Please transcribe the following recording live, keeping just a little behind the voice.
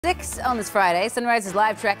6 on this Friday. Sunrise is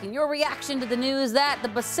live tracking your reaction to the news that the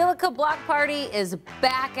Basilica Block Party is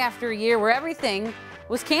back after a year where everything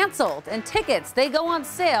was canceled and tickets, they go on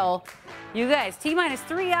sale. You guys, T-minus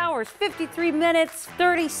 3 hours, 53 minutes,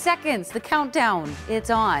 30 seconds. The countdown, it's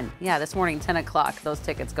on. Yeah, this morning, 10 o'clock, those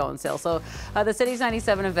tickets go on sale. So the Cities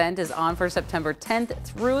 97 event is on for September 10th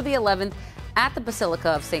through the 11th at the Basilica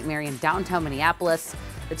of St. Mary in downtown Minneapolis.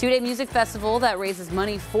 The two-day music festival that raises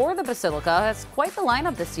money for the Basilica has quite the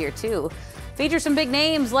lineup this year, too. Features some big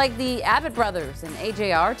names like the Abbott Brothers and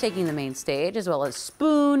AJR taking the main stage, as well as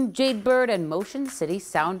Spoon, Jadebird, and Motion City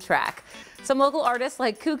Soundtrack. Some local artists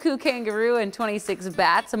like Cuckoo Kangaroo and 26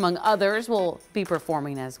 Bats, among others, will be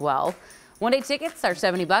performing as well. One-day tickets are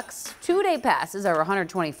 $70. Two-day passes are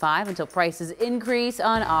 $125 until prices increase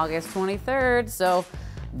on August 23rd. So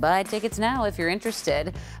buy tickets now if you're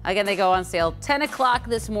interested. Again, they go on sale 10 o'clock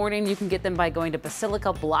this morning. You can get them by going to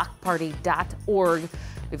basilicablockparty.org.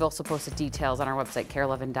 We've also posted details on our website,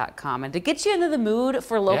 KARE11.com. And to get you into the mood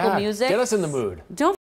for local music, get us in the mood. Don't